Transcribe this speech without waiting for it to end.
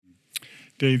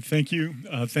Dave, thank you.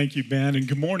 Thank you, Ben, and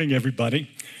good morning, everybody.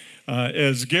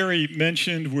 As Gary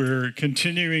mentioned, we're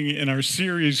continuing in our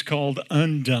series called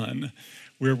Undone,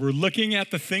 where we're looking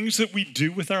at the things that we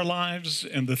do with our lives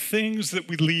and the things that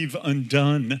we leave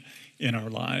undone in our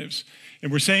lives.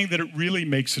 And we're saying that it really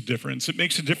makes a difference. It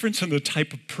makes a difference in the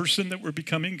type of person that we're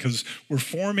becoming because we're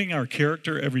forming our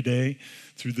character every day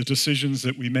through the decisions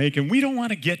that we make. And we don't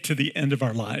want to get to the end of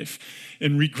our life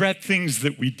and regret things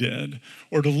that we did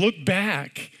or to look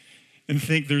back and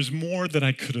think there's more that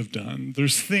I could have done.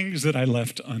 There's things that I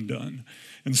left undone.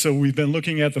 And so we've been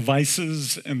looking at the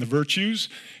vices and the virtues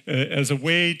as a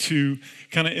way to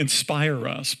kind of inspire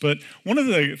us. But one of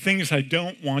the things I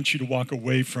don't want you to walk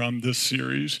away from this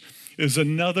series is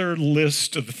another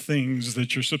list of things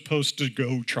that you're supposed to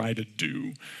go try to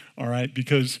do, all right?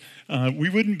 Because we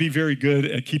wouldn't be very good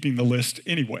at keeping the list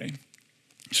anyway.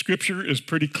 Scripture is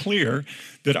pretty clear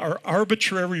that our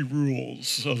arbitrary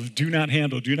rules of do not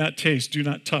handle, do not taste, do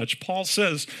not touch, Paul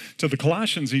says to the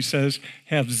Colossians, he says,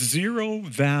 have zero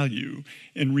value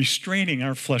in restraining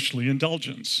our fleshly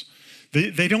indulgence.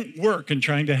 They don't work in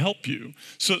trying to help you.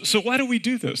 So why do we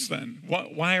do this then?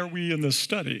 Why are we in this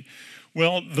study?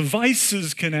 Well, the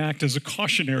vices can act as a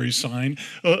cautionary sign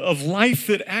of life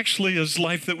that actually is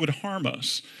life that would harm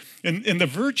us. And the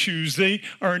virtues, they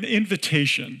are an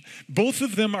invitation. Both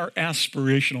of them are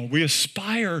aspirational. We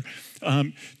aspire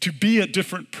to be a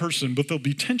different person, but there'll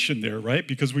be tension there, right?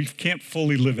 Because we can't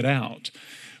fully live it out.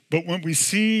 But when we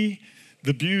see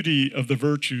the beauty of the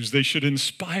virtues, they should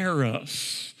inspire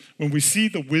us. When we see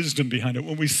the wisdom behind it,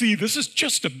 when we see this is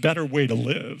just a better way to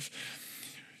live,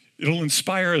 it'll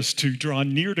inspire us to draw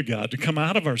near to God, to come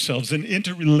out of ourselves and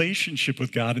into relationship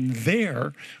with God. And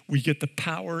there we get the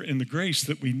power and the grace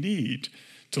that we need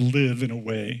to live in a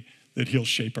way that He'll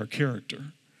shape our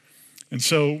character. And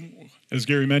so, as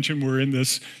Gary mentioned, we're in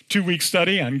this 2-week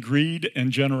study on greed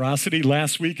and generosity.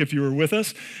 Last week, if you were with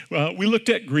us, we looked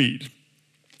at greed.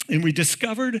 And we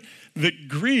discovered that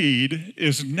greed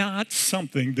is not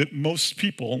something that most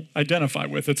people identify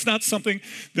with. It's not something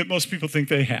that most people think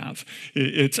they have.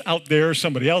 It's out there.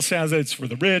 Somebody else has it. It's for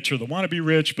the rich or the wannabe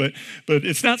rich, but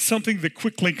it's not something that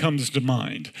quickly comes to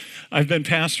mind. I've been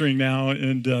pastoring now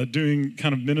and doing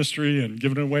kind of ministry and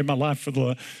giving away my life for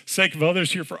the sake of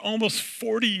others here for almost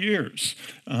 40 years.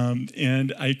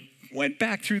 And I went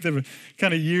back through the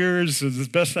kind of years as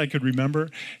best I could remember,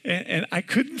 and I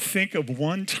couldn't think of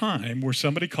one time where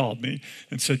somebody called me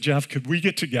and said, Jeff, could we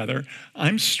get together?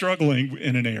 I'm struggling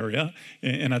in an area,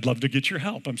 and I'd love to get your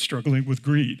help. I'm struggling with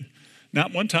greed.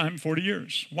 Not one time, 40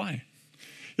 years. Why?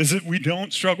 Is it we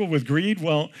don't struggle with greed?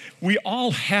 Well, we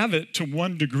all have it to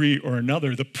one degree or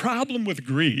another. The problem with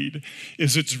greed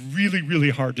is it's really, really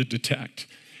hard to detect.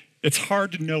 It's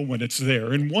hard to know when it's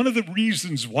there. And one of the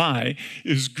reasons why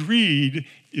is greed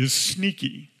is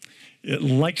sneaky. It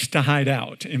likes to hide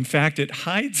out. In fact, it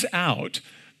hides out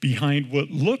behind what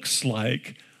looks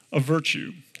like a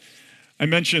virtue. I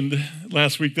mentioned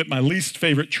last week that my least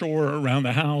favorite chore around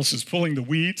the house is pulling the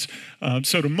weeds.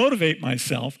 So to motivate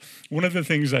myself, one of the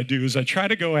things I do is I try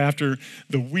to go after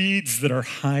the weeds that are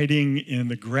hiding in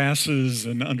the grasses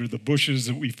and under the bushes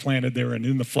that we've planted there and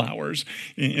in the flowers.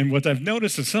 And what I've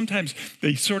noticed is sometimes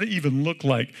they sort of even look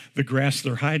like the grass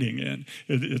they're hiding in.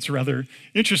 It's rather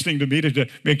interesting to me to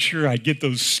make sure I get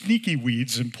those sneaky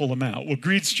weeds and pull them out. Well,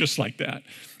 greed's just like that.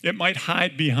 It might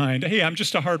hide behind, hey, I'm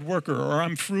just a hard worker, or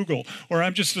I'm frugal, or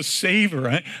I'm just a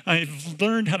saver. I've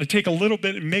learned how to take a little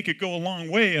bit and make it go a long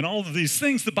way, and all of these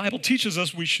things the Bible teaches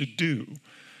us we should do.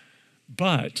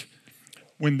 But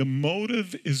when the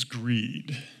motive is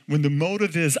greed, when the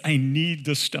motive is I need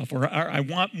this stuff, or I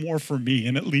want more for me,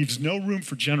 and it leaves no room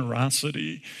for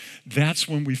generosity, that's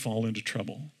when we fall into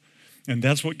trouble. And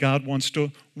that's what God wants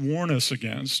to warn us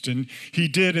against. And He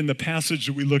did in the passage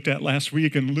that we looked at last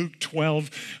week in Luke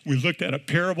 12. We looked at a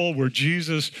parable where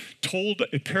Jesus told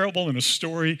a parable and a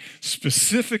story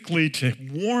specifically to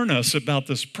warn us about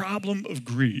this problem of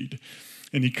greed.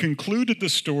 And He concluded the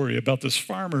story about this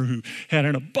farmer who had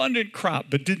an abundant crop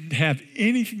but didn't have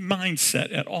any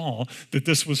mindset at all that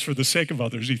this was for the sake of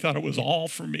others. He thought it was all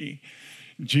for me.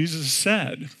 Jesus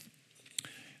said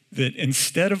that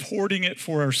instead of hoarding it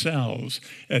for ourselves,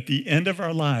 at the end of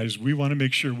our lives, we want to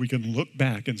make sure we can look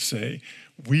back and say,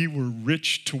 we were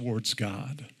rich towards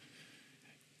God.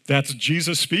 That's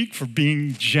Jesus speak for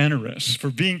being generous,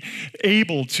 for being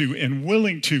able to and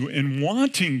willing to and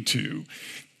wanting to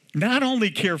not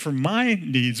only care for my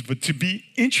needs, but to be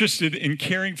interested in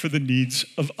caring for the needs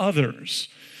of others,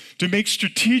 to make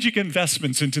strategic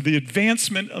investments into the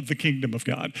advancement of the kingdom of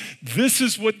God. This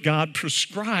is what God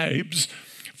prescribes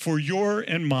for your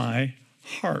and my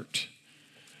heart.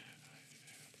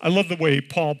 I love the way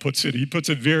Paul puts it. He puts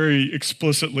it very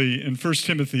explicitly in 1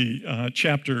 Timothy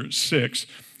chapter 6,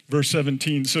 verse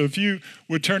 17. So if you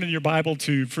would turn in your Bible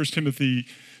to 1 Timothy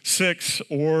 6,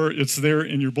 or it's there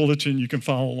in your bulletin, you can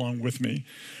follow along with me.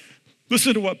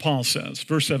 Listen to what Paul says,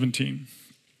 verse 17.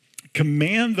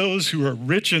 Command those who are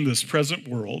rich in this present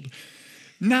world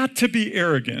not to be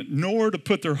arrogant, nor to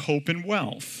put their hope in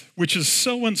wealth, which is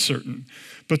so uncertain,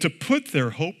 but to put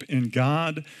their hope in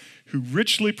God, who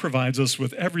richly provides us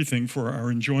with everything for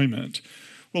our enjoyment.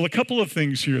 Well, a couple of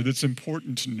things here that's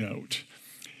important to note.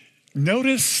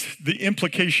 Notice the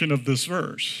implication of this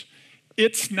verse.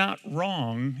 It's not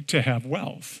wrong to have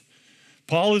wealth.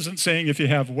 Paul isn't saying if you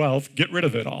have wealth, get rid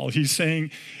of it all. He's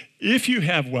saying, if you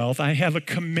have wealth, I have a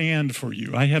command for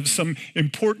you. I have some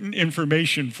important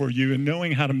information for you in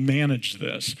knowing how to manage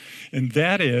this. And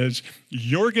that is,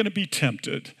 you're going to be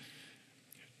tempted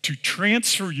to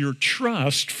transfer your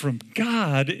trust from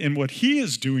God in what He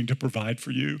is doing to provide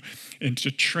for you and to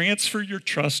transfer your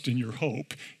trust and your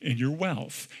hope in your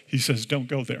wealth. He says, don't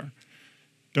go there.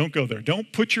 Don't go there.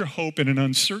 Don't put your hope in an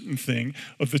uncertain thing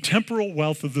of the temporal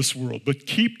wealth of this world, but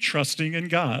keep trusting in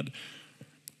God.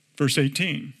 Verse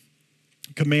 18,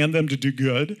 command them to do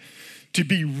good, to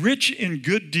be rich in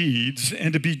good deeds,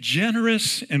 and to be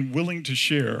generous and willing to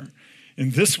share.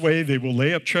 In this way, they will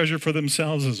lay up treasure for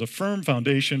themselves as a firm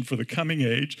foundation for the coming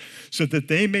age, so that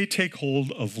they may take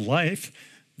hold of life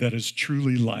that is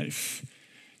truly life.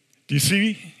 Do you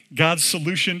see God's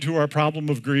solution to our problem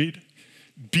of greed?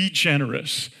 Be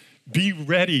generous, be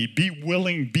ready, be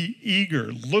willing, be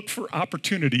eager. Look for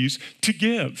opportunities to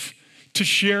give, to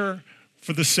share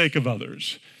for the sake of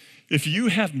others. If you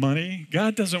have money,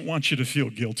 God doesn't want you to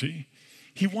feel guilty.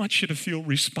 He wants you to feel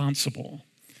responsible.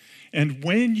 And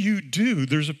when you do,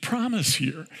 there's a promise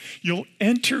here. You'll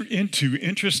enter into,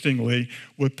 interestingly,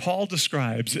 what Paul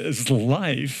describes as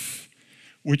life,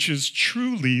 which is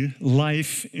truly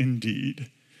life indeed.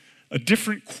 A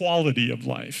different quality of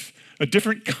life, a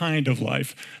different kind of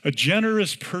life. A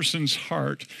generous person's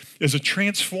heart is a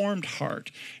transformed heart,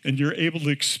 and you're able to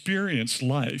experience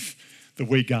life the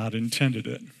way God intended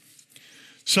it.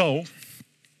 So,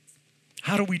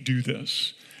 how do we do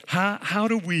this? How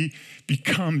do we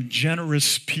become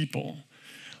generous people?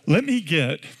 Let me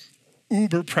get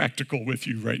uber practical with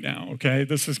you right now, okay?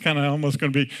 This is kind of almost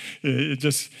going to be, it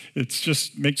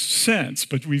just makes sense,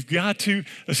 but we've got to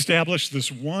establish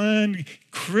this one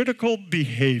critical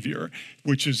behavior,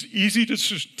 which is easy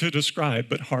to describe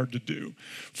but hard to do.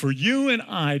 For you and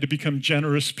I to become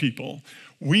generous people,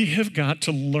 we have got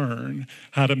to learn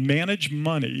how to manage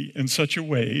money in such a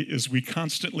way as we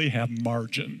constantly have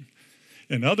margin.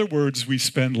 In other words, we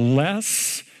spend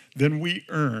less than we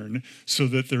earn so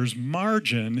that there's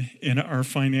margin in our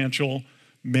financial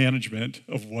management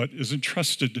of what is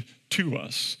entrusted to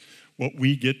us, what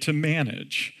we get to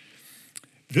manage.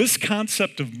 This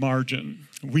concept of margin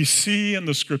we see in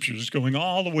the scriptures going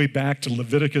all the way back to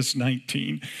Leviticus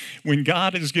 19, when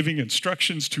God is giving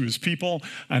instructions to his people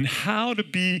on how to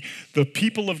be the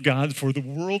people of God for the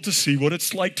world to see what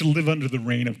it's like to live under the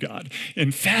reign of God.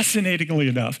 And fascinatingly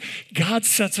enough, God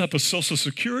sets up a social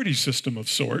security system of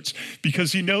sorts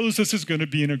because he knows this is going to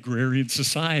be an agrarian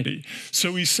society.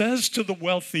 So he says to the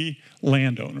wealthy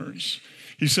landowners,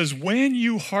 he says, when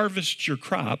you harvest your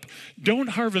crop, don't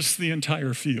harvest the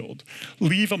entire field.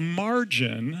 Leave a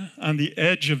margin on the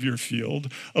edge of your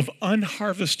field of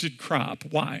unharvested crop.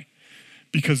 Why?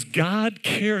 Because God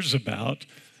cares about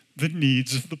the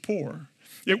needs of the poor.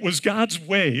 It was God's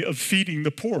way of feeding the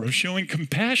poor, of showing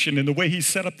compassion in the way he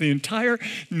set up the entire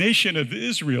nation of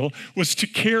Israel was to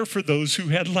care for those who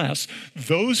had less.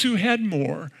 Those who had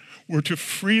more were to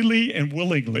freely and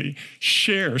willingly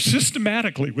share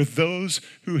systematically with those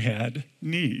who had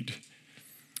need.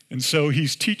 And so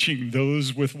he's teaching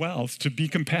those with wealth to be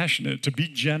compassionate, to be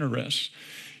generous.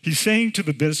 He's saying to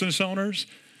the business owners,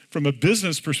 from a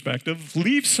business perspective,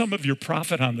 leave some of your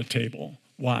profit on the table.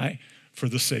 Why? For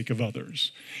the sake of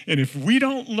others. And if we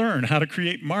don't learn how to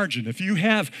create margin, if you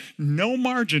have no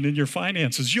margin in your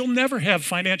finances, you'll never have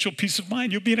financial peace of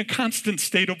mind. You'll be in a constant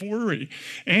state of worry.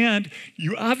 And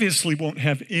you obviously won't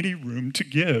have any room to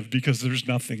give because there's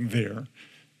nothing there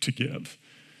to give.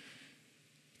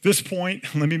 At this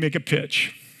point, let me make a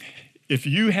pitch. If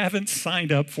you haven't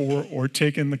signed up for or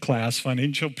taken the class,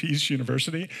 Financial Peace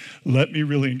University, let me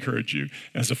really encourage you.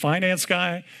 As a finance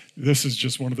guy, this is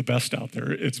just one of the best out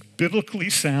there. It's biblically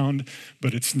sound,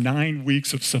 but it's 9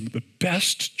 weeks of some of the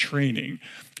best training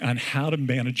on how to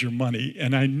manage your money.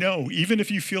 And I know, even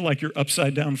if you feel like you're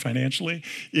upside down financially,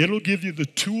 it'll give you the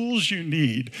tools you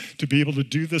need to be able to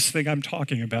do this thing I'm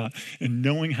talking about and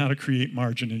knowing how to create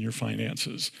margin in your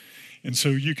finances. And so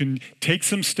you can take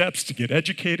some steps to get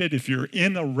educated. If you're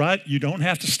in a rut, you don't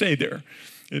have to stay there.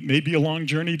 It may be a long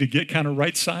journey to get kind of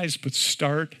right-sized, but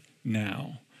start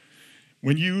now.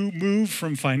 When you move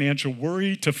from financial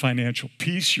worry to financial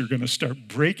peace, you're going to start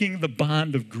breaking the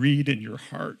bond of greed in your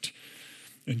heart.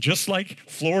 And just like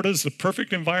Florida is the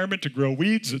perfect environment to grow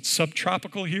weeds, it's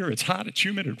subtropical here, it's hot, it's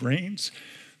humid, it rains.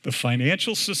 The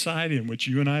financial society in which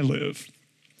you and I live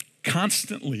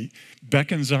constantly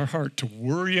beckons our heart to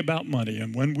worry about money.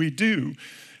 And when we do,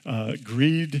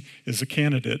 greed is a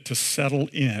candidate to settle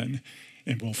in,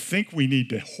 and we'll think we need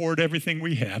to hoard everything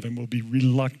we have, and we'll be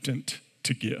reluctant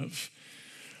to give.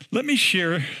 Let me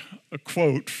share a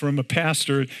quote from a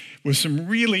pastor with some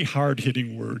really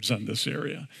hard-hitting words on this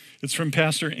area. It's from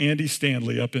Pastor Andy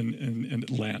Stanley up in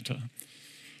Atlanta.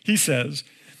 He says,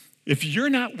 if you're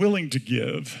not willing to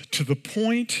give to the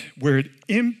point where it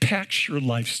impacts your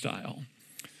lifestyle,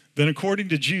 then according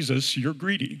to Jesus, you're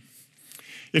greedy.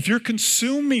 If you're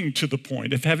consuming to the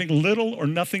point of having little or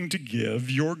nothing to give,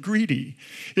 you're greedy.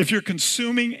 If you're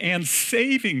consuming and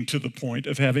saving to the point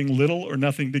of having little or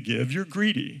nothing to give, you're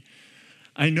greedy.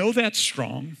 I know that's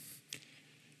strong.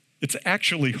 It's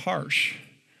actually harsh,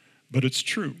 but it's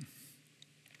true.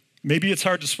 Maybe it's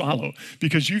hard to swallow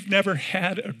because you've never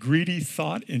had a greedy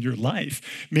thought in your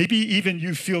life. Maybe even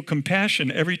you feel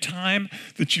compassion every time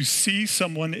that you see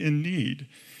someone in need.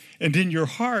 And in your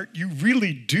heart, you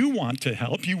really do want to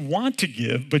help. You want to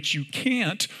give, but you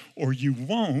can't or you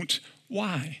won't.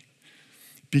 Why?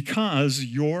 Because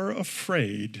you're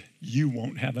afraid you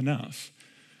won't have enough.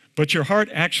 But your heart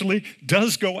actually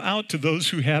does go out to those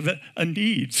who have a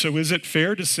need. So is it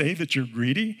fair to say that you're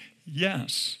greedy?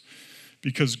 Yes.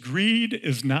 Because greed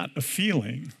is not a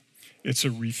feeling, it's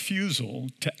a refusal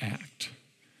to act.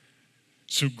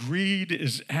 So greed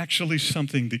is actually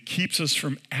something that keeps us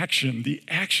from action, the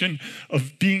action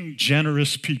of being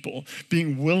generous people,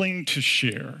 being willing to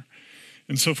share.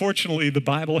 And so fortunately, the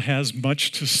Bible has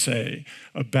much to say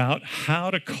about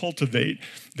how to cultivate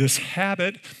this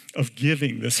habit of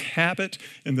giving, this habit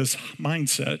and this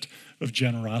mindset of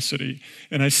generosity.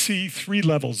 And I see 3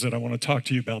 levels that I want to talk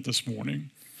to you about this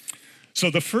morning. So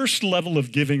the first level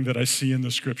of giving that I see in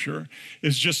the scripture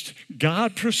is just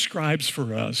God prescribes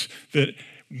for us that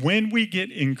when we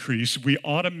get increase, we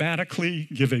automatically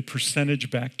give a percentage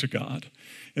back to God.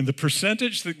 And the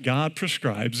percentage that God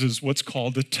prescribes is what's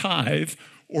called a tithe,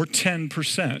 or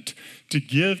 10%, to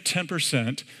give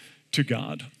 10% to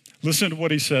God. Listen to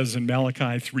what he says in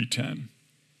Malachi 3:10.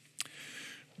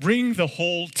 Bring the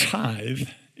whole tithe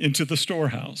into the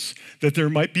storehouse, that there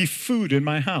might be food in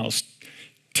my house.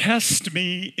 Test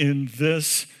me in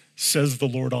this, says the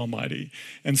Lord Almighty,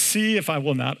 and see if I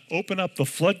will not open up the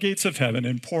floodgates of heaven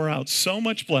and pour out so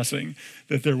much blessing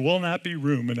that there will not be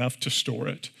room enough to store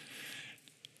it.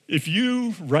 If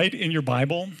you write in your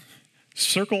Bible,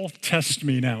 circle test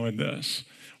me now in this,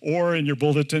 or in your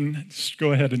bulletin,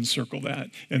 go ahead and circle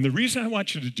that. And the reason I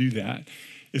want you to do that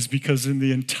is because in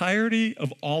the entirety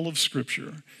of all of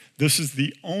Scripture, this is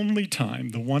the only time,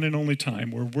 the one and only time,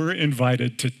 where we're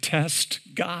invited to test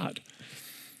God.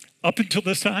 Up until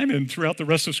this time and throughout the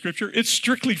rest of Scripture, it's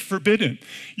strictly forbidden.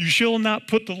 You shall not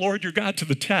put the Lord your God to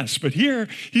the test. But here,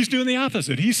 he's doing the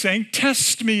opposite. He's saying,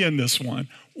 test me in this one.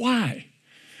 Why?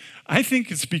 I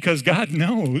think it's because God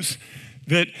knows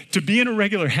that to be in a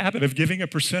regular habit of giving a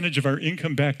percentage of our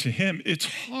income back to him,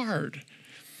 it's hard.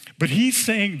 But he's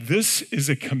saying this is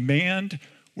a command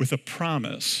with a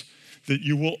promise that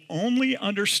you will only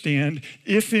understand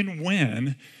if and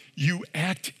when you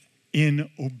act in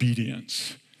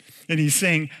obedience. And he's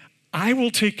saying, I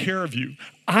will take care of you.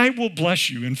 I will bless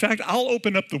you. In fact, I'll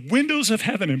open up the windows of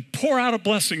heaven and pour out a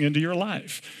blessing into your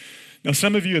life. Now,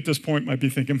 some of you at this point might be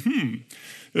thinking,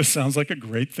 this sounds like a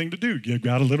great thing to do. Give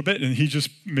God a little bit, and he just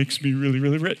makes me really,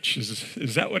 really rich.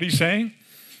 Is that what he's saying?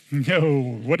 No.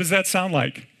 What does that sound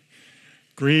like?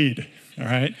 Greed, all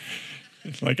right?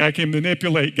 It's like I can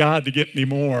manipulate God to get me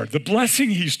more. The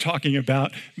blessing he's talking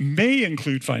about may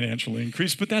include financial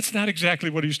increase, but that's not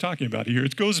exactly what he's talking about here.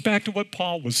 It goes back to what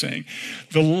Paul was saying.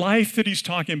 The life that he's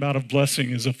talking about of blessing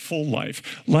is a full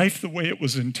life the way it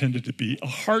was intended to be, a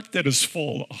heart that is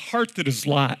full, a heart that is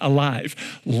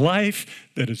alive, life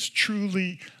that is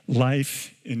truly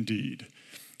life indeed.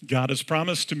 God has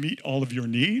promised to meet all of your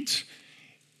needs,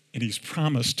 and he's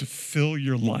promised to fill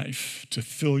your life, to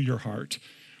fill your heart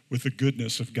with the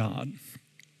goodness of God.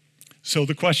 So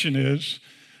the question is,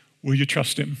 will you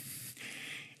trust him?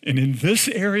 And in this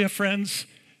area, friends,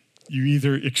 you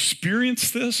either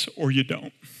experience this or you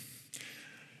don't.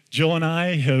 Jill and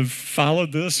I have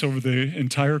followed this over the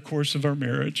entire course of our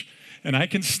marriage, and I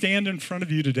can stand in front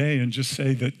of you today and just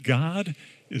say that God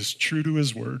is true to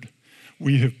his word.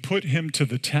 We have put him to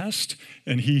the test,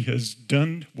 and he has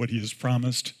done what he has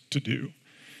promised to do.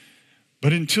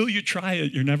 But until you try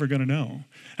it, you're never going to know.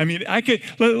 I mean,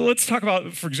 let's talk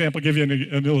about, for example, give you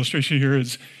an illustration here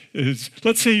is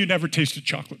let's say you never tasted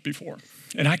chocolate before.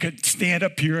 And I could stand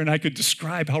up here and I could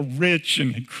describe how rich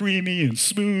and creamy and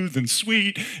smooth and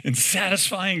sweet and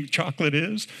satisfying chocolate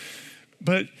is.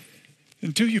 But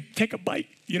until you take a bite,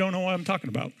 you don't know what I'm talking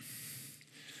about.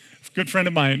 A good friend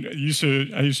of mine, I used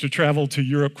to travel to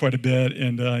Europe quite a bit,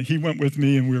 and he went with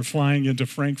me, and we were flying into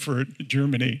Frankfurt,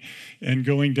 Germany, and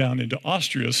going down into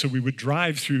Austria. So we would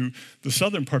drive through the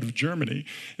southern part of Germany.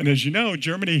 And as you know,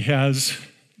 Germany has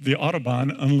the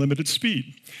Autobahn unlimited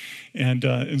speed.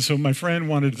 And so my friend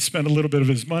wanted to spend a little bit of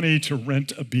his money to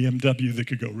rent a BMW that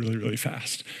could go really, really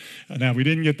fast. Now, we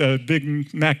didn't get the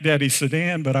big Mac Daddy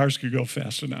sedan, but ours could go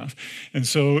fast enough. And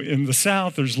so in the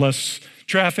south, there's less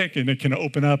traffic, and it can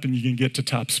open up, and you can get to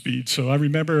top speed. So I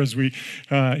remember as he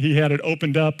had it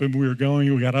opened up, and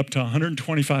we got up to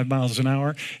 125 miles an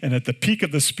hour, and at the peak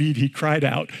of the speed, he cried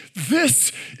out,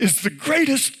 "This is the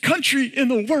greatest country in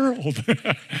the world."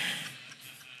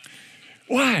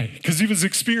 Why? Because he was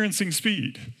experiencing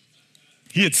speed.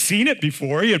 He had seen it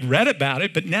before, he had read about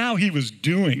it, but now he was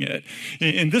doing it.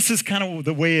 And this is kind of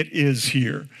the way it is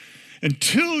here.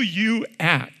 Until you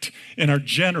act and are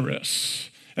generous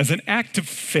as an act of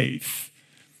faith,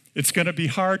 it's going to be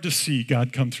hard to see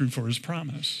God come through for his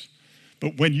promise.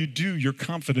 But when you do, your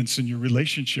confidence in your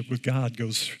relationship with God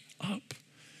goes up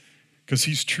because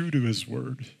he's true to his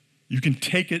word. You can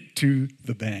take it to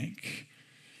the bank.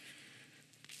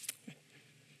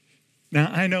 Now,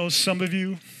 I know some of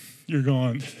you, you're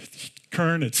going,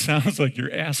 Kern, it sounds like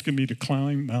you're asking me to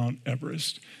climb Mount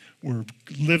Everest. We're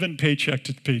living paycheck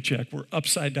to paycheck. We're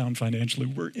upside down financially.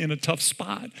 We're in a tough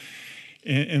spot.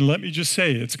 And let me just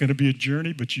say, it's going to be a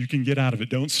journey, but you can get out of it.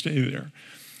 Don't stay there.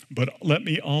 But let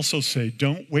me also say,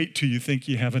 don't wait till you think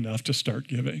you have enough to start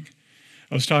giving.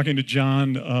 I was talking to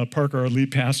John Parker, our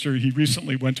lead pastor. He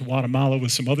recently went to Guatemala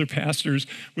with some other pastors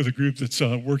with a group that's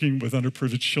working with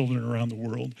underprivileged children around the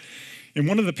world. And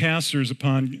one of the pastors,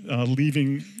 upon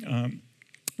leaving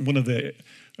one of the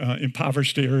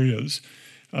impoverished areas,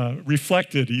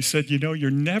 reflected. He said, you're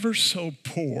never so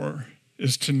poor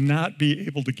as to not be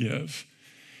able to give.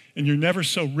 And you're never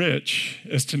so rich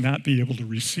as to not be able to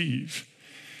receive.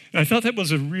 And I thought that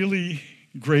was a really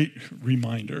great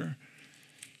reminder.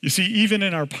 You see, even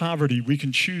in our poverty, we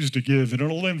can choose to give, and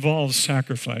it'll involve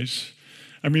sacrifice.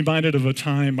 I'm reminded of a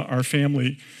time our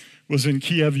family was in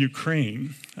Kiev,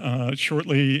 Ukraine,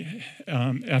 shortly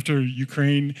after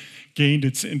Ukraine gained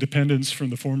its independence from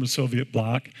the former Soviet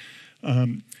bloc.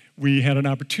 We had an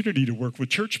opportunity to work with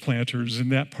church planters in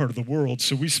that part of the world.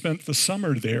 So we spent the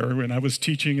summer there, and I was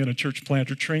teaching in a church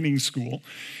planter training school.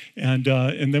 And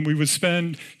then we would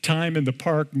spend time in the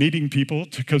park meeting people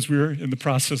because we were in the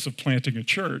process of planting a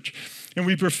church. And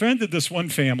we befriended this one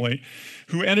family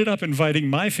who ended up inviting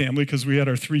my family, because we had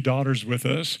our 3 daughters with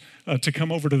us, to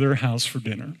come over to their house for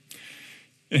dinner.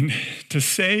 And to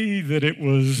say that it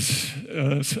was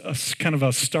kind of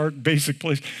a stark, basic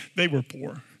place, they were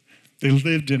poor. They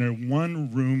lived in a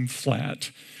 1-room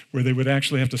flat where they would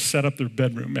actually have to set up their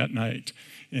bedroom at night.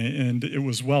 And it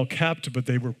was well kept, but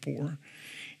they were poor.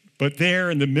 But there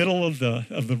in the middle of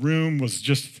the room was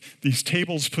just these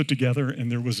tables put together,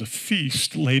 and there was a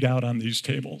feast laid out on these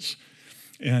tables.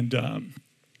 And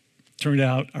turned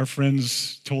out our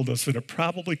friends told us that it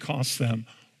probably cost them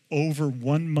over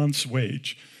 1 month's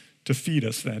wage to feed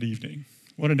us that evening.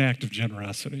 What an act of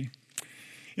generosity.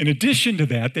 In addition to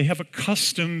that, they have a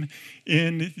custom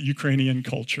in Ukrainian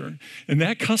culture. And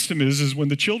that custom is when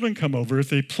the children come over, if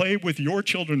they play with your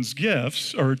children's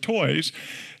gifts or toys,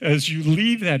 as you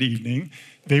leave that evening,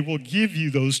 they will give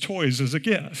you those toys as a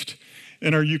gift.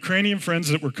 And our Ukrainian friends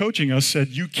that were coaching us said,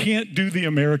 you can't do the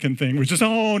American thing, which is,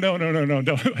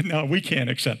 no, we can't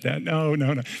accept that. No.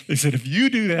 They said, if you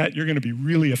do that, you're going to be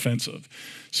really offensive.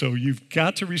 So you've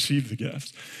got to receive the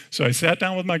gift. So I sat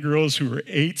down with my girls who were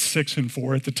 8, 6, and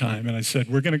 4 at the time, and I said,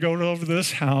 we're going to go over to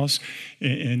this house,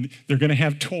 and they're going to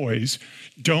have toys.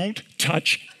 Don't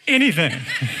touch anything.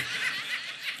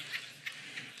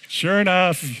 Sure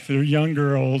enough, they're young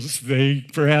girls. They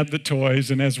grab the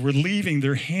toys, and as we're leaving,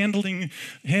 they're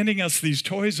handing us these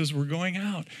toys as we're going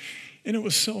out. And it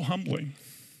was so humbling.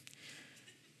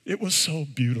 It was so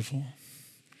beautiful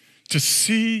to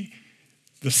see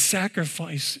the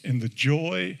sacrifice and the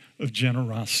joy of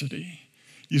generosity.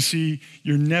 You see,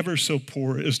 you're never so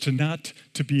poor as to not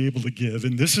to be able to give.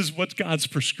 And this is what God's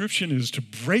prescription is, to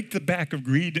break the back of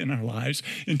greed in our lives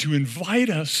and to invite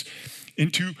us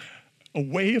into a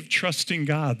way of trusting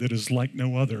God that is like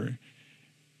no other.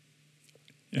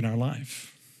 in our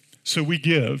life. So we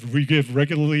give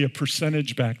regularly a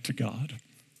percentage back to God.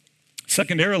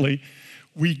 Secondarily,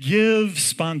 we give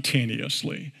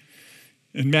spontaneously.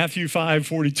 In Matthew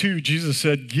 5:42, Jesus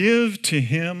said, "Give to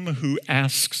him who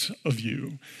asks of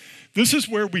you." This is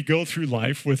where we go through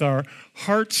life with our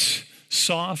hearts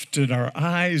soft and our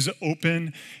eyes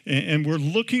open, and we're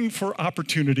looking for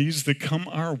opportunities that come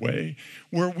our way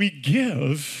where we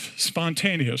give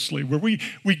spontaneously, where we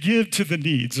give to the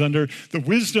needs. Under the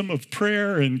wisdom of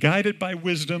prayer and guided by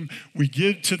wisdom, we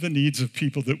give to the needs of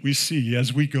people that we see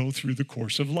as we go through the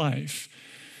course of life.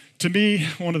 To me,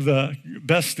 one of the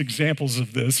best examples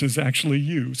of this is actually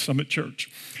you, Summit Church.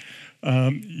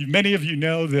 Many of you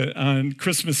know that on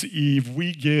Christmas Eve,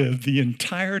 we give the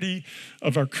entirety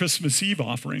of our Christmas Eve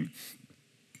offering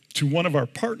to one of our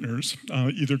partners,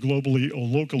 either globally or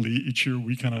locally. Each year,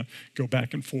 we kind of go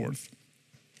back and forth.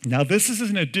 Now, this is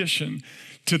in addition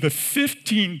to the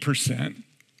 15%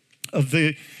 of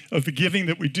the giving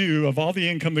that we do, of all the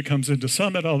income that comes into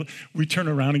Summit. We turn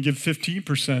around and give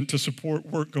 15% to support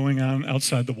work going on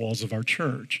outside the walls of our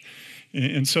church.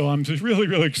 And so I'm just really,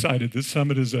 really excited that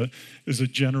Summit is a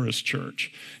generous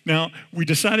church. Now, we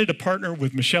decided to partner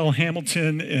with Michelle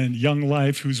Hamilton and Young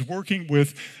Life, who's working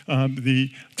with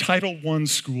the Title I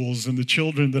schools and the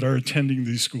children that are attending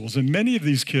these schools. And many of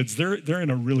these kids, they're in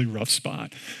a really rough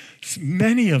spot.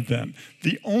 Many of them,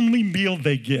 the only meal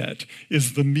they get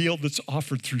is the meal that's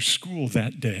offered through school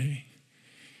that day.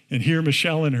 And here,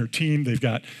 Michelle and her team, they've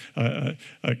got a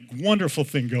wonderful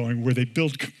thing going where they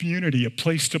build community, a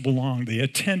place to belong. They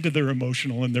attend to their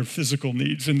emotional and their physical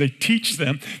needs, and they teach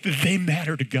them that they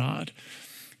matter to God.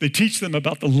 They teach them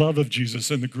about the love of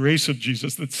Jesus and the grace of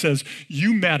Jesus that says,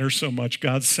 you matter so much,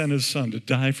 God sent his son to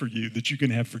die for you, that you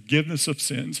can have forgiveness of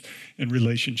sins and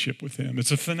relationship with him.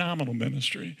 It's a phenomenal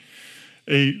ministry.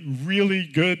 A really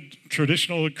good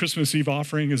traditional Christmas Eve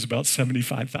offering is about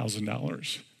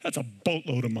 $75,000. That's a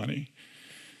boatload of money.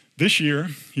 This year,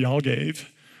 y'all gave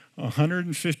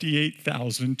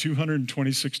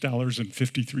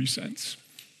 $158,226.53.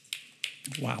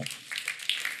 Wow.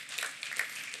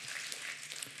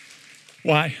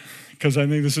 Why? Because I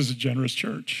think this is a generous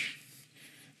church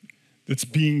that's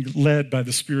being led by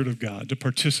the Spirit of God to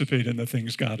participate in the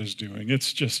things God is doing.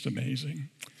 It's just amazing.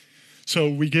 So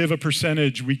we give a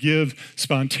percentage, we give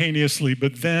spontaneously,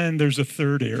 but then there's a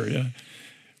third area.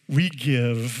 We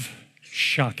give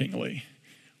shockingly.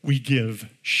 We give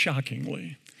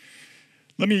shockingly.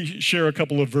 Let me share a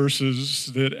couple of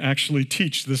verses that actually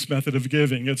teach this method of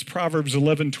giving. It's Proverbs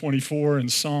 11:24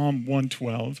 and Psalm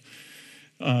 112,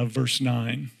 verse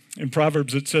 9. In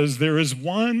Proverbs it says, there is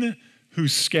one who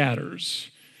scatters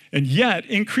and yet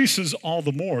increases all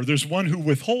the more. There's one who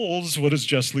withholds what is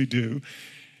justly due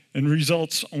and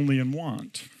results only in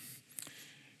want.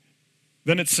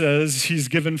 Then it says, he's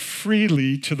given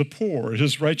freely to the poor.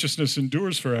 His righteousness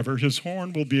endures forever. His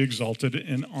horn will be exalted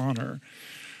in honor.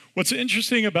 What's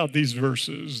interesting about these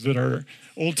verses that are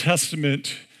Old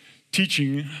Testament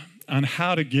teaching on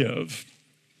how to give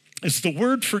is the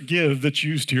word forgive that's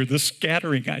used here, this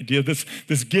scattering idea,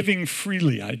 this giving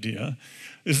freely idea,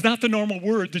 is not the normal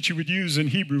word that you would use in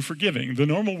Hebrew for giving. The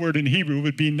normal word in Hebrew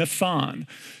would be nathan,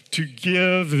 to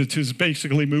give, to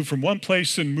basically move from one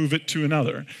place and move it to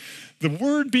another. The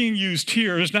word being used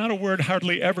here is not a word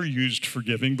hardly ever used for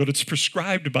giving, but it's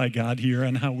prescribed by God here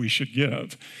on how we should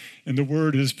give. And the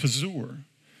word is pazur.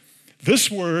 This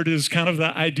word is kind of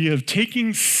the idea of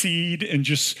taking seed and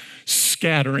just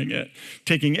scattering it,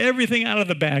 taking everything out of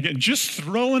the bag and just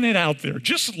throwing it out there,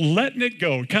 just letting it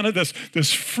go, kind of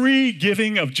this free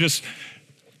giving of just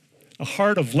a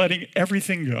heart of letting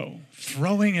everything go,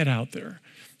 throwing it out there.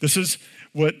 This is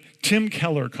what Tim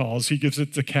Keller calls, he gives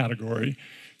it the category,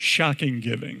 shocking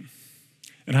giving.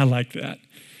 And I like that.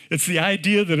 It's the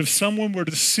idea that if someone were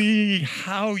to see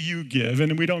how you give,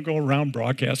 and we don't go around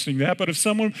broadcasting that, but if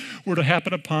someone were to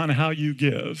happen upon how you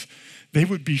give, they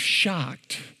would be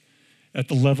shocked at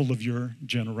the level of your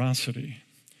generosity.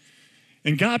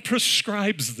 And God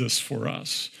prescribes this for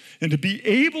us. And to be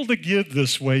able to give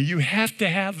this way, you have to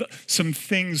have some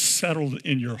things settled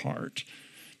in your heart,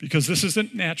 because this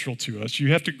isn't natural to us.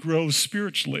 You have to grow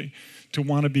spiritually to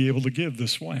want to be able to give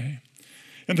this way.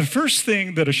 And the first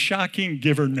thing that a shocking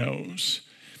giver knows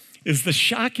is the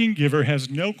shocking giver has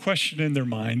no question in their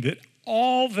mind that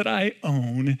all that I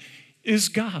own is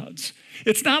God's.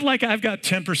 It's not like I've got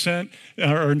 10%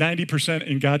 or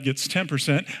 90% and God gets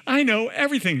 10%. I know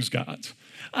everything's God's.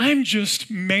 I'm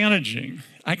just managing.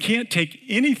 I can't take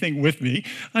anything with me.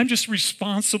 I'm just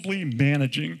responsibly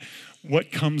managing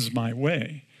what comes my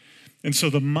way. And so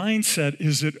the mindset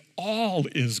is that all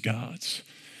is God's.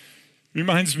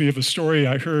 Reminds me of a story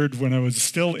I heard when I was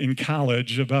still in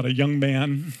college about a young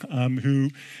man who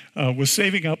was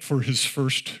saving up for his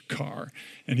first car.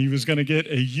 And he was going to get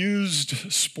a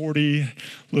used, sporty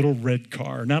little red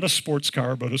car. Not a sports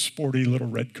car, but a sporty little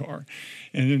red car.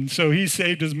 And so he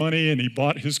saved his money and he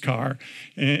bought his car.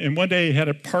 And one day he had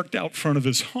it parked out front of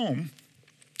his home,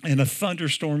 and a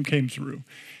thunderstorm came through.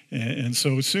 And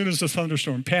so as soon as the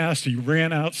thunderstorm passed, he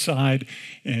ran outside,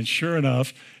 and sure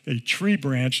enough, a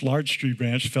large tree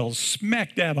branch, fell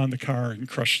smack dab on the car and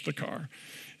crushed the car.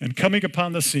 And coming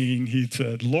upon the scene, he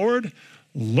said, "Lord,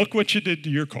 look what you did to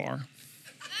your car."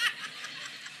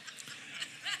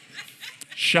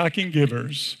 Shocking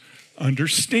givers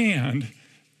understand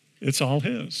it's all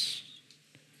his.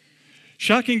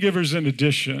 Shocking givers, in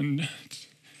addition,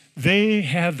 they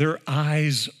have their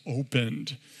eyes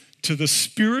opened to the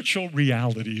spiritual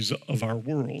realities of our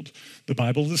world. The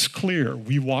Bible is clear.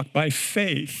 We walk by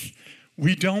faith.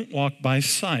 We don't walk by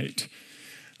sight.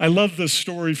 I love this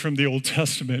story from the Old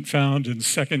Testament found in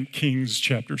 2 Kings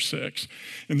chapter 6.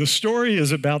 And the story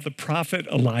is about the prophet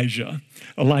Elisha,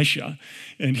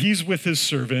 and he's with his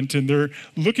servant, and they're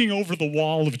looking over the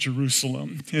wall of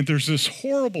Jerusalem. And there's this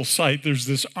horrible sight. There's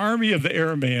this army of the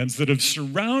Arameans that have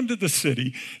surrounded the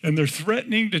city, and they're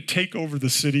threatening to take over the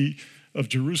city of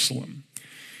Jerusalem.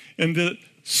 And the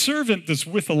servant that's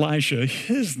with Elisha,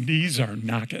 his knees are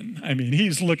knocking. I mean,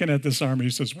 he's looking at this army. He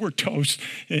says, "We're toast,"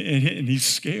 and he's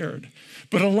scared.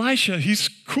 But Elisha, he's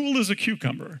cool as a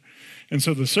cucumber. And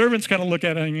so the servant's kind of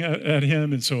looking at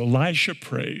him, and so Elisha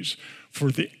prays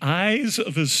for the eyes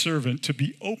of his servant to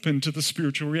be open to the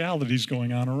spiritual realities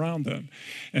going on around them.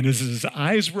 And as his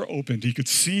eyes were opened, he could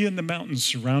see in the mountains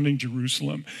surrounding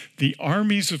Jerusalem the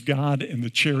armies of God and the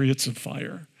chariots of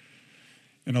fire.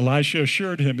 And Elisha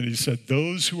assured him, and he said,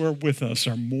 "Those who are with us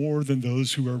are more than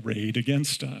those who are arrayed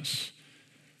against us."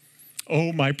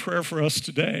 Oh, my prayer for us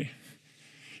today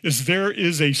is there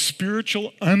is a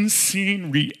spiritual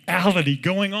unseen reality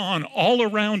going on all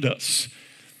around us.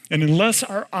 And unless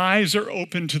our eyes are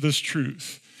open to this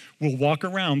truth, we'll walk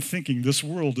around thinking this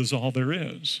world is all there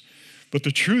is. But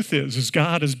the truth is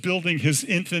God is building his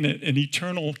infinite and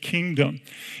eternal kingdom.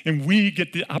 And we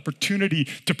get the opportunity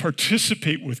to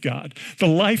participate with God. The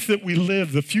life that we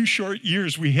live, the few short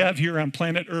years we have here on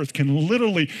planet Earth, can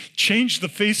literally change the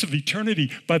face of eternity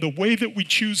by the way that we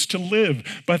choose to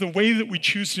live, by the way that we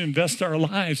choose to invest our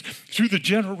lives, through the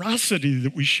generosity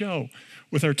that we show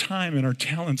with our time and our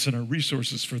talents and our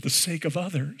resources for the sake of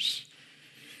others.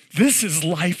 This is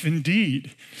life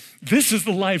indeed. This is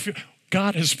the life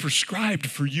God has prescribed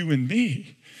for you and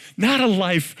me. Not a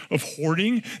life of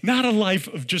hoarding, not a life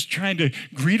of just trying to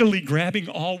greedily grabbing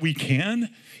all we can.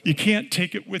 You can't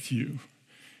take it with you.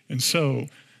 And so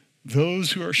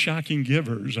those who are shocking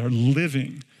givers are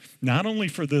living not only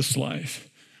for this life,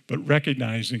 but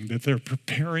recognizing that they're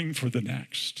preparing for the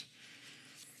next.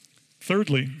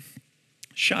 Thirdly,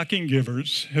 shocking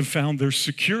givers have found their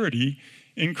security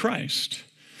in Christ.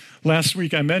 Last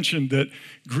week I mentioned that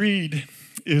greed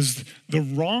is the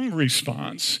wrong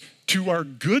response to our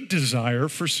good desire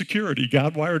for security.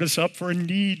 God wired us up for a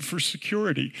need for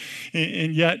security.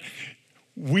 And yet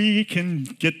we can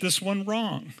get this one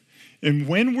wrong. And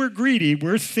when we're greedy,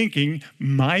 we're thinking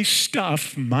my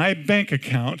stuff, my bank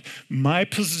account, my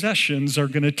possessions are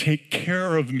going to take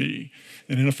care of me.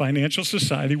 And in a financial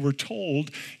society, we're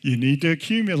told you need to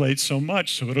accumulate so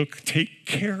much so it'll take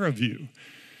care of you.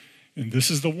 And this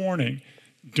is the warning.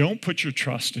 Don't put your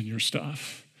trust in your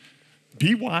stuff.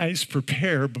 Be wise,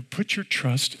 prepare, but put your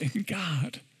trust in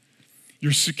God.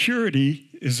 Your security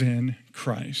is in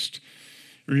Christ.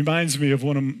 It reminds me of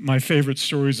one of my favorite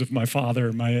stories of my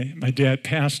father. My dad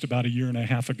passed about 1.5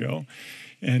 years ago.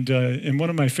 And one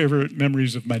of my favorite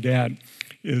memories of my dad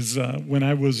is when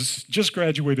I was just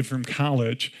graduated from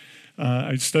college.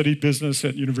 I studied business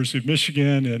at University of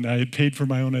Michigan, and I had paid for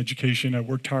my own education. I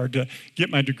worked hard to get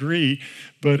my degree.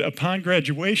 But upon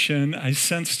graduation, I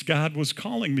sensed God was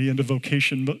calling me into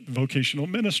vocational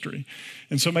ministry.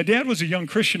 And so my dad was a young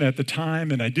Christian at the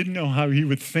time, and I didn't know how he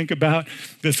would think about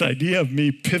this idea of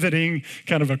me pivoting,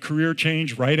 kind of a career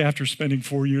change right after spending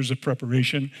 4 years of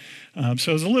preparation.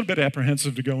 So I was a little bit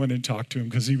apprehensive to go in and talk to him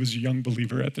because he was a young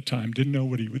believer at the time, didn't know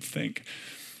what he would think.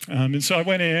 And so I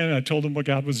went in and I told him what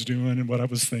God was doing and what I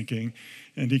was thinking.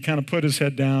 And he kind of put his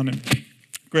head down and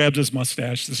grabbed his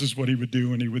mustache. This is what he would do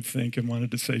when he would think and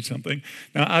wanted to say something.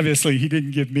 Now, obviously, he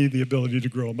didn't give me the ability to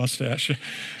grow a mustache.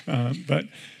 But,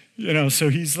 so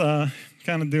he's kind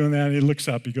of doing that. He looks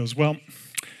up. He goes, "Well,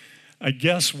 I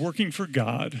guess working for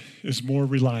God is more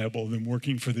reliable than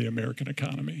working for the American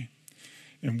economy."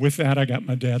 And with that, I got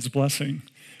my dad's blessing.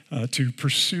 to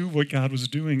pursue what God was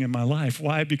doing in my life.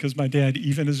 Why? Because my dad,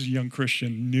 even as a young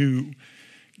Christian, knew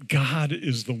God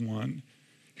is the one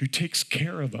who takes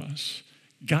care of us.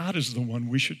 God is the one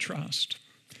we should trust.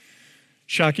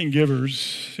 Shocking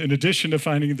givers, in addition to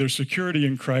finding their security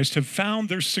in Christ, have found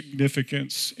their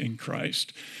significance in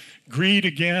Christ. Greed,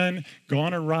 again,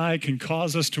 gone awry, can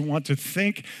cause us to want to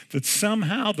think that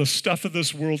somehow the stuff of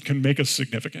this world can make us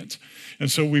significant.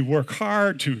 And so we work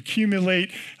hard to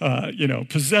accumulate,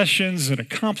 possessions and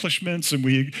accomplishments, and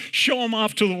we show them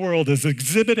off to the world as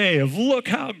exhibit A of, look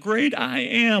how great I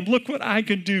am, look what I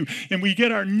can do. And we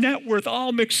get our net worth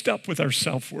all mixed up with our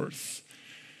self-worth,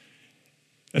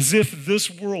 as if this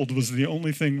world was the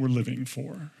only thing we're living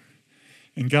for.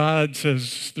 And God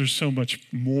says, there's so much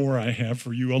more I have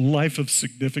for you, a life of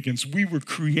significance. We were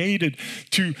created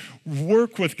to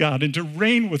work with God and to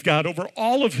reign with God over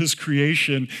all of his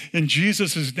creation. And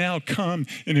Jesus has now come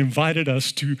and invited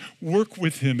us to work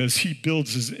with him as he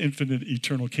builds his infinite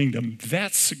eternal kingdom.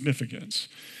 That's significance.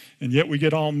 And yet we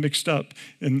get all mixed up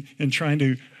in trying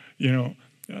to,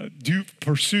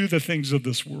 pursue the things of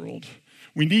this world.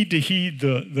 We need to heed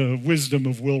the wisdom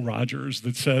of Will Rogers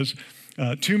that says,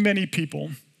 too many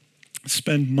people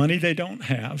spend money they don't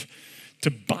have to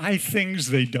buy things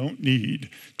they don't need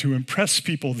to impress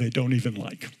people they don't even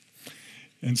like.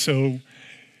 And so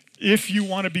if you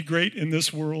want to be great in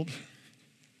this world,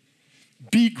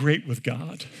 be great with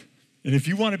God. And if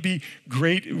you want to be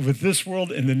great with this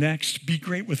world and the next, be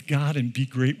great with God and be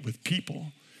great with people,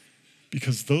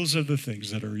 because those are the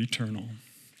things that are eternal.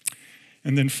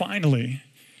 And then finally,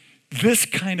 this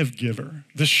kind of giver,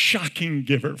 the shocking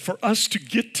giver, for us to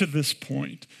get to this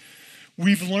point,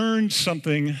 we've learned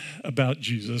something about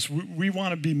Jesus. We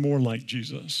want to be more like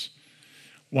Jesus.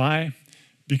 Why?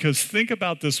 Because think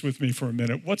about this with me for a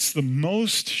minute. What's the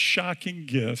most shocking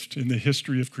gift in the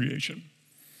history of creation?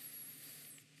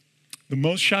 The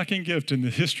most shocking gift in the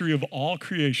history of all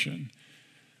creation,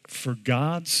 for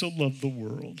God so loved the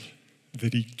world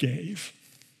that he gave.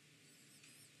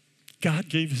 God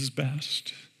gave his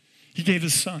best. He gave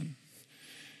his son.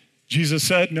 Jesus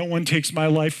said, no one takes my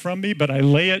life from me, but I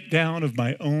lay it down of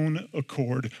my own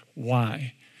accord.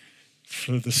 Why?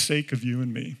 For the sake of you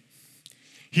and me.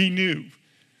 He knew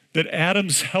that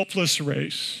Adam's helpless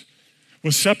race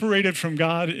was separated from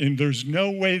God, and there's no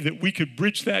way that we could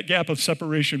bridge that gap of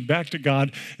separation back to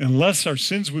God unless our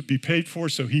sins would be paid for.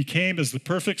 So he came as the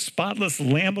perfect, spotless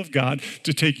Lamb of God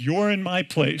to take your and my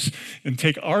place and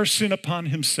take our sin upon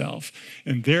himself,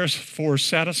 and therefore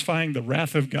satisfying the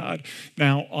wrath of God,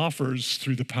 now offers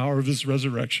through the power of his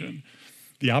resurrection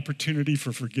the opportunity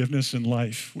for forgiveness and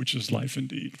life, which is life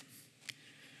indeed.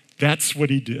 That's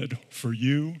what he did for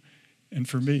you and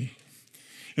for me.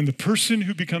 And the person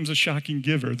who becomes a shocking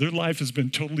giver, their life has been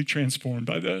totally transformed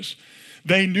by this.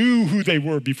 They knew who they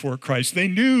were before Christ. They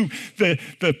knew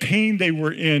the pain they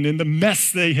were in and the mess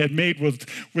they had made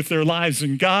with their lives.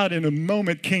 And God in a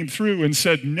moment came through and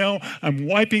said, no, I'm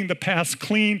wiping the past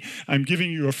clean. I'm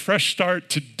giving you a fresh start.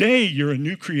 Today, you're a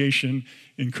new creation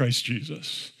in Christ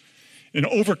Jesus. And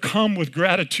overcome with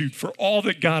gratitude for all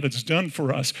that God has done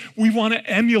for us. We want to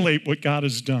emulate what God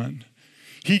has done.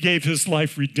 He gave his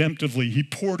life redemptively. He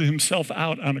poured himself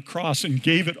out on a cross and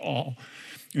gave it all.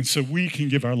 And so we can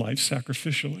give our life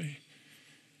sacrificially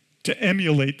to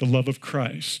emulate the love of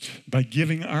Christ by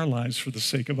giving our lives for the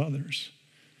sake of others.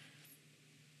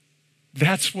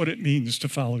 That's what it means to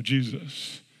follow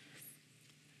Jesus.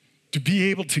 To be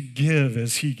able to give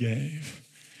as he gave.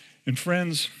 And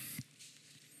friends,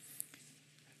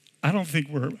 I don't think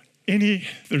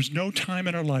there's no time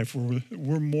in our life where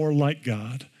we're more like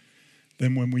God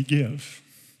than when we give.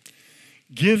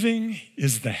 Giving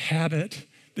is the habit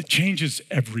that changes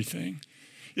everything.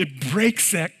 It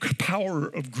breaks that power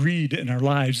of greed in our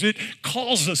lives. It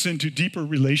calls us into deeper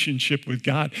relationship with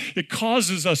God. It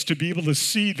causes us to be able to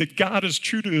see that God is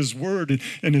true to his word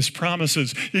and his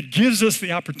promises. It gives us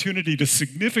the opportunity to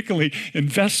significantly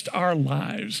invest our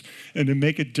lives and to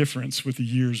make a difference with the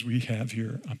years we have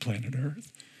here on planet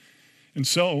Earth. And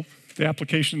so the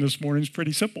application this morning is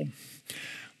pretty simple,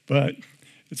 but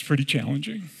it's pretty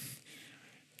challenging.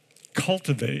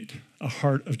 Cultivate a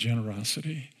heart of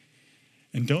generosity.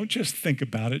 And don't just think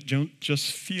about it. Don't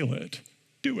just feel it.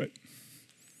 Do it.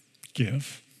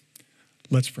 Give.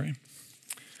 Let's pray.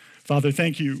 Father,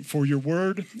 thank you for your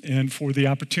word and for the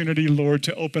opportunity, Lord,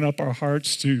 to open up our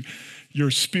hearts to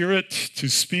your spirit, to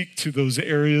speak to those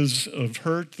areas of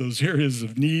hurt, those areas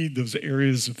of need, those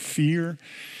areas of fear.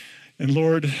 And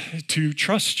Lord, to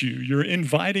trust you. You're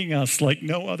inviting us like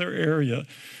no other area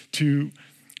to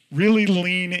really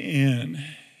lean in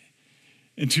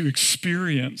and to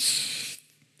experience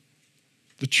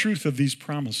the truth of these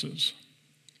promises.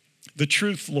 The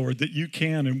truth, Lord, that you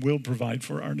can and will provide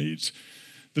for our needs.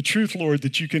 The truth, Lord,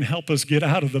 that you can help us get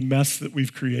out of the mess that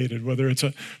we've created, whether it's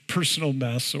a personal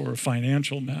mess or a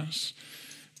financial mess.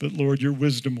 But Lord, your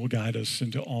wisdom will guide us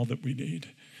into all that we need.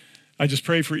 I just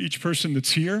pray for each person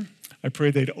that's here. I pray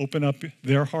they'd open up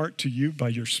their heart to you by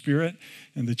your Spirit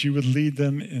and that you would lead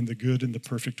them in the good and the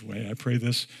perfect way. I pray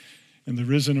this in the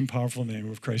risen and powerful name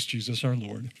of Christ Jesus our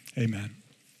Lord. Amen.